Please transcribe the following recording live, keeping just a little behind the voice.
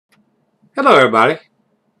Hello everybody,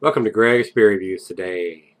 welcome to Gregsbeerreviews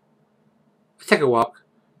today. Let's take a walk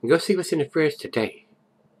and go see what's in the fridge today.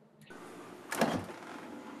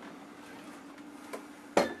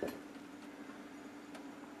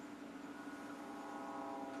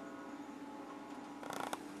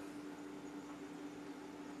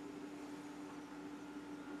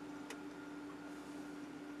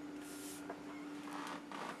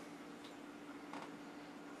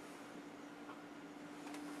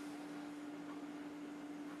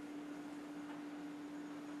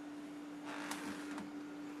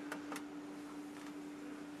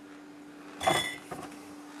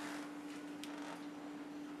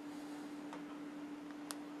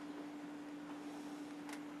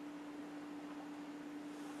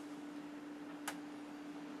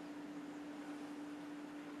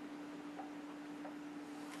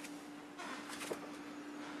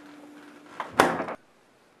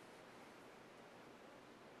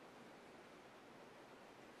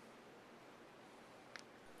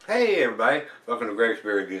 Hey everybody, welcome to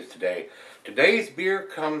Gregsbeerreviews today. Today's beer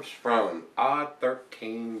comes from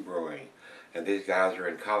Odd13 Brewing, and these guys are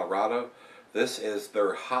in Colorado. This is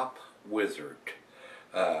their Hop Wizard,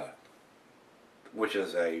 which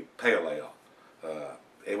is a pale ale.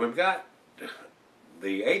 And we've got,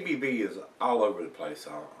 the ABV is all over the place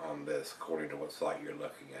on this, according to what site you're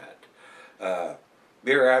looking at.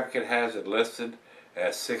 Beer Advocate has it listed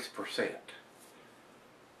as 6%.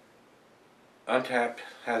 Untapped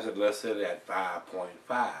has it listed at 5.5%.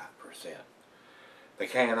 The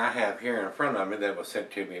can I have here in front of me that was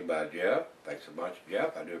sent to me by Jeff, thanks a bunch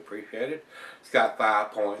Jeff, I do appreciate it, it's got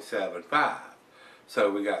 5.75.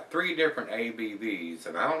 So we got three different ABVs,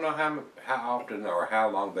 and I don't know how often or how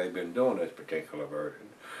long they've been doing this particular version,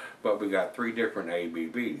 but we got three different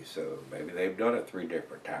ABVs, so maybe they've done it three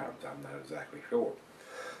different times, I'm not exactly sure.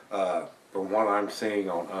 From what I'm seeing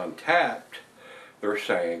on Untapped, they're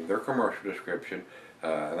saying, their commercial description,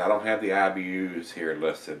 and I don't have the IBUs here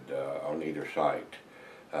listed on either site,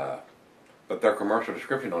 but their commercial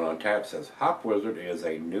description on Untapped says, Hop Wizard is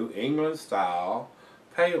a New England style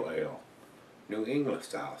pale ale. New England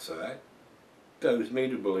style, so that goes me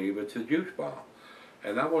to believe it's a juice bomb.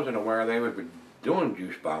 And I wasn't aware they would be doing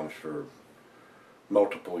juice bombs for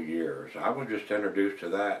multiple years. I was just introduced to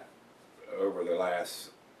that over the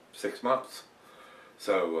last 6 months.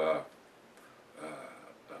 So,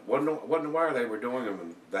 wasn't aware they were doing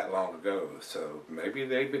them that long ago. So maybe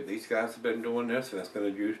these guys have been doing this, and it's been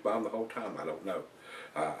a juice bomb the whole time. I don't know.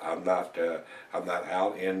 I'm not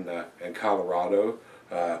out in Colorado,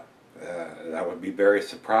 and I would be very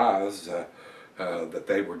surprised that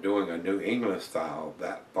they were doing a New England style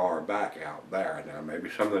that far back out there. Now maybe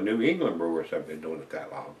some of the New England brewers have been doing it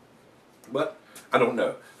that long. But I don't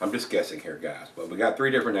know. I'm just guessing here, guys. But we got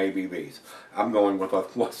three different ABVs. I'm going with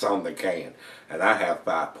what's on the can. And I have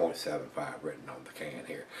 5.75 written on the can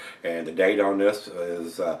here. And the date on this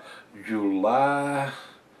is July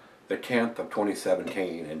the 10th of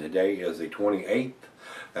 2017. And today is the 28th.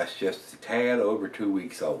 That's just a tad over 2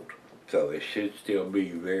 weeks old. So it should still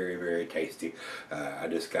be very, very tasty. I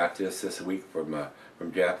just got this week from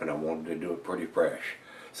Jeff, and I wanted to do it pretty fresh.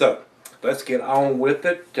 So let's get on with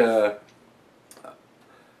it.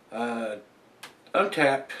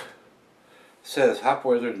 Untapped says Hop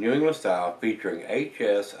Wizard New England style featuring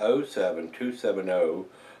HS07270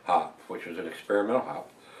 hop, which is an experimental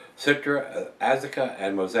hop, Citra, Azteca,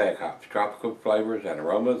 and Mosaic hops. Tropical flavors and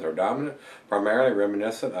aromas are dominant, primarily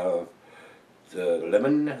reminiscent of the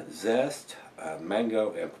lemon, zest,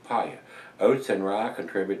 mango, and papaya. Oats and rye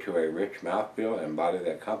contribute to a rich mouthfeel and body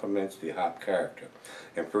that complements the hop character,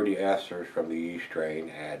 and fruity esters from the yeast strain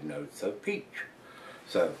add notes of peach.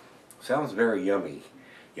 So, sounds very yummy.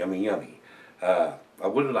 Yummy, yummy. I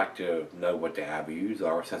would like to know what the IBUs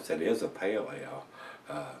are, since it is a pale ale.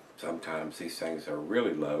 Sometimes these things are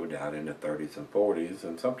really low, down in the 30s and 40s,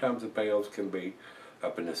 and sometimes the pales can be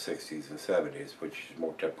up in the 60s and 70s, which is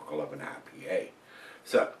more typical of an IPA.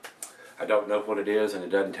 So, I don't know what it is, and it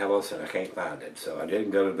doesn't tell us, and I can't find it. So I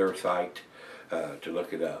didn't go to their site to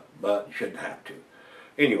look it up, but you shouldn't have to.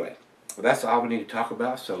 Anyway, well, that's all we need to talk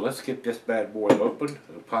about, so let's get this bad boy open.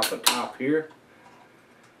 We'll pop the top here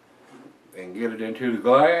and get it into the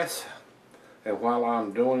glass. And while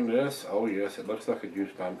I'm doing this, oh yes, it looks like a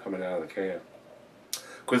juice bomb coming out of the can.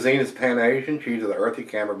 Cuisine is Pan-Asian. Cheese of the earthy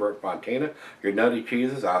Camembert Fontina. Your nutty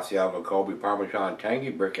cheeses, Asiago, Colby, Parmesan, Tangy,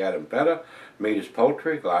 Brick Adam Feta. Meat is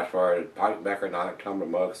poultry. Glassware, Pikebacker, Nonic, Tumbler,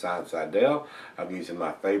 Mug, Side Sidell. I'm using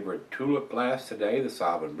my favorite tulip glass today, the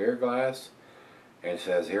Sovereign beer glass. And it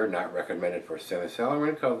says here, not recommended for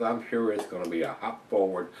semi-cellaring, because I'm sure it's going to be a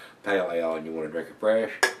hop-forward pale ale and you want to drink it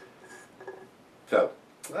fresh. So,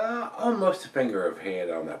 almost a finger of head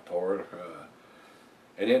on that pour.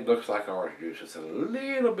 And it looks like orange juice. It's a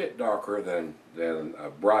little bit darker than a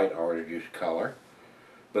bright orange juice color.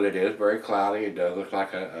 But it is very cloudy. It does look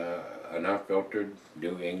like an unfiltered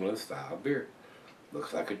New England style beer.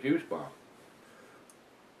 Looks like a juice bomb.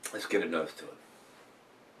 Let's get a nose to it.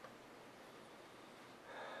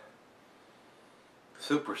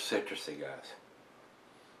 Super citrusy, guys.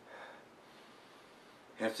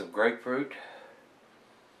 Hints of grapefruit.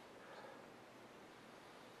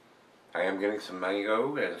 I am getting some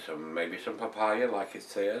mango and maybe some papaya, like it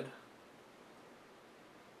said.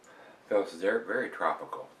 Feels very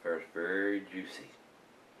tropical. Feels very juicy.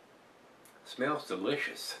 Smells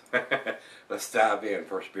delicious. Let's dive in.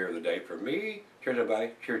 First beer of the day for me. Cheers,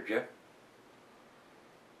 everybody. Cheers, Jeff.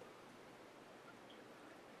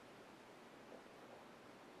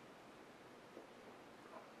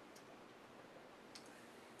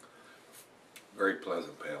 Very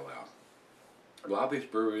pleasant pale ale. A lot of these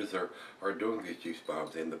breweries are doing these juice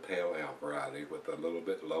bombs in the pale ale variety with a little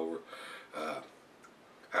bit lower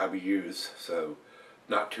IBUs, so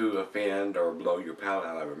not to offend or blow your palate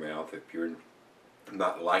out of your mouth if you're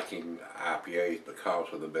not liking IPAs because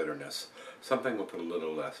of the bitterness. Something with a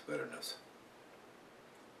little less bitterness.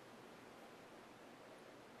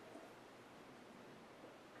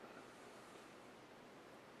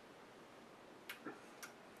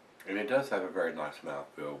 And it does have a very nice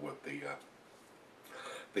mouthfeel with the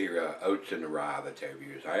oats and the rye that they've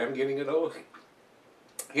used. I am getting a little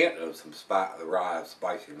hint of some rye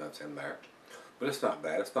spiciness in there, but it's not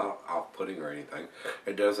bad. It's not off-putting or anything.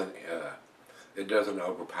 It doesn't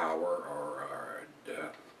overpower or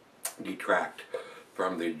detract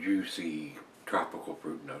from the juicy tropical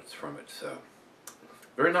fruit notes from it. So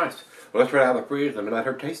very nice. Well, let's right out of the fridge. Let me let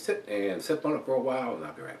her taste it and sip on it for a while, and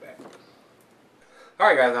I'll be right back.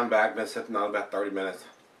 Alright guys, I'm back. Been sipping on about 30 minutes.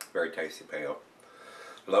 Very tasty pale.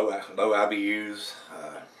 Low IBUs.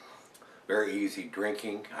 Very easy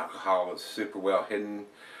drinking. Alcohol is super well hidden.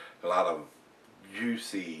 A lot of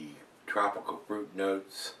juicy tropical fruit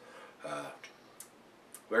notes.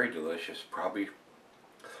 Very delicious. Probably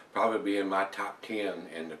be in my top 10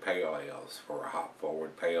 in the pale ales for a hop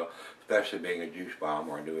forward pale, especially being a juice bomb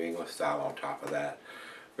or a New England style on top of that.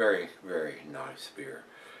 Very nice beer.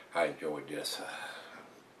 I enjoyed this.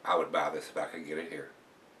 I would buy this if I could get it here.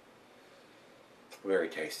 Very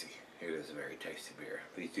tasty. It is a very tasty beer.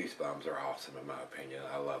 These juice bombs are awesome in my opinion.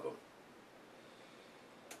 I love them.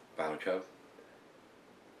 Final chug.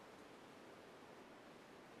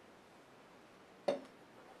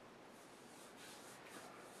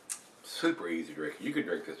 Super easy drinking. You could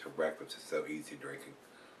drink this for breakfast. It's so easy drinking.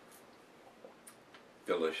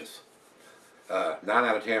 Delicious. 9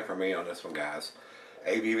 out of 10 for me on this one, guys.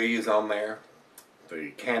 ABV is on there.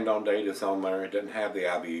 The canned on date is on there. It doesn't have the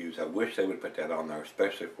IBUs. I wish they would put that on there,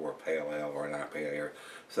 especially for a pale ale or an IPA,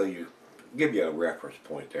 so you give you a reference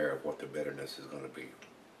point there of what the bitterness is going to be.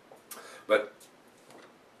 But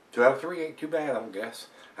 2 out of 3 ain't too bad, I guess.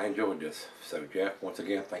 I enjoyed this. So Jeff, once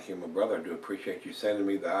again, thank you, my brother. I do appreciate you sending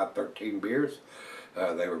me the Odd13 beers.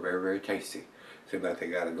 They were very tasty. Seemed like they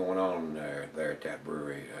got it going on there at that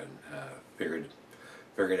brewery, and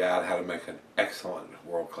figured out how to make an excellent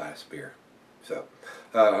world-class beer. So,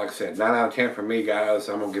 like I said, 9 out of 10 for me, guys.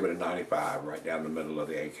 I'm going to give it a 95, right down the middle of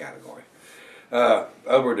the A category.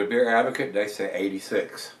 Over to Beer Advocate, they say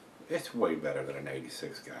 86. It's way better than an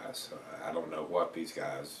 86, guys. I don't know what these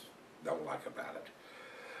guys don't like about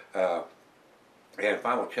it. And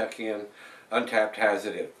final check-in, Untapped has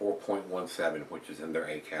it at 4.17, which is in their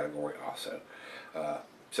A category also.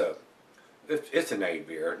 So, it's an A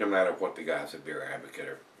beer, no matter what the guys at Beer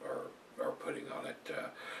Advocate are putting on it.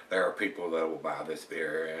 There are people that will buy this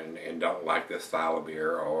beer and don't like this style of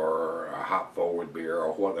beer or a hop forward beer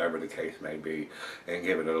or whatever the case may be, and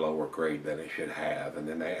give it a lower grade than it should have, and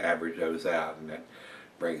then they average those out, and that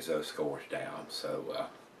brings those scores down. So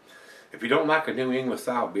if you don't like a New England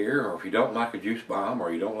style beer, or if you don't like a juice bomb,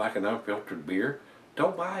 or you don't like an unfiltered beer,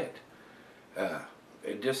 don't buy it.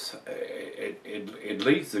 It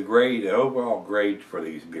leads the overall grade for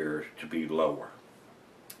these beers to be lower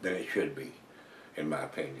than it should be, in my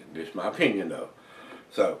opinion. Just my opinion, though.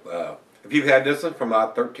 So, if you've had this one from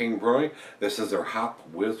Odd13 Brewing, this is their Hop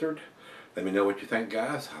Wizard. Let me know what you think,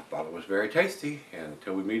 guys. I thought it was very tasty. And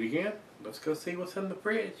until we meet again, let's go see what's in the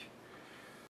fridge.